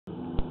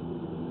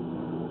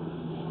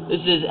This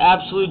is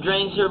Absolute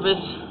Drain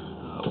Service.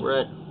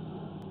 We're at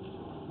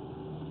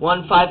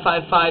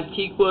 1555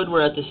 Teakwood. We're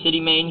at the city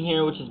main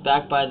here, which is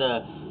backed by the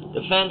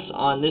fence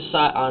on this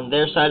side, on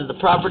their side of the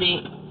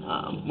property.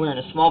 We're in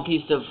a small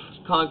piece of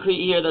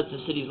concrete here. That's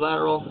the city's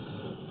lateral.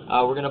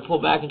 We're going to pull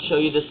back and show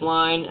you this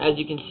line. As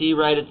you can see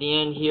right at the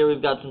end here,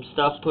 we've got some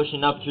stuff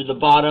pushing up through the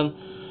bottom.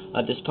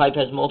 This pipe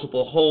has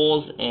multiple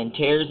holes and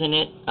tears in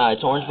it.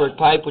 It's Orangeburg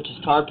pipe, which is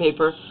tar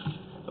paper.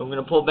 We're going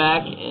to pull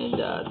back,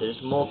 and there's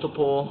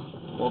multiple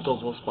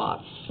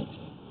spots.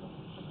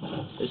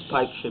 This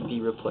pipe should be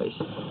replaced.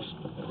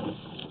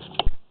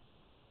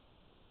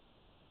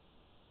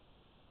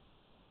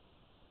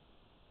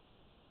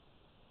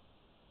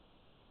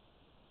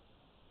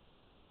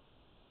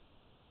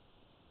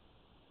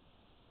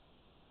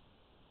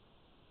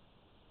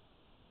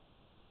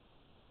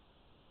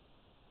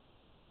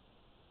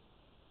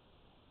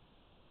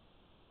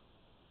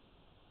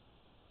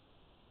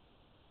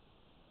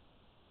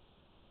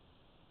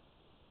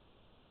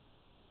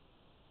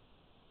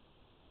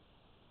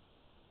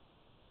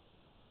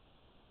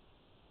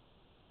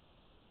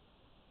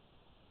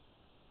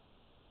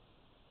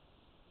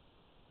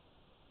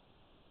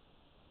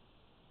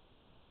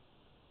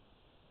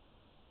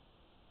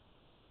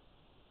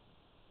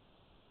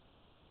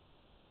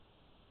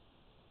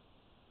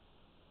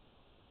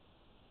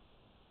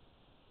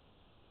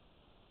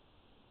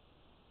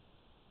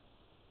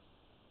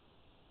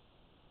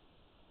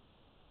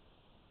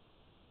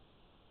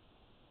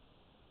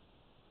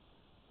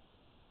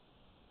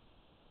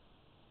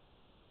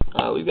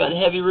 We've got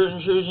heavy root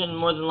intrusion.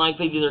 More than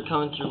likely, these are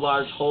coming through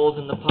large holes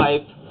in the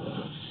pipe.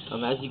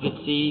 As you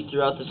can see,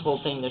 throughout this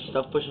whole thing, there's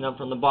stuff pushing up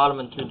from the bottom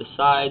and through the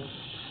sides.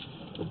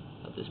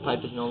 This pipe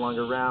is no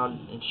longer round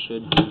and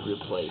should be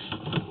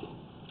replaced.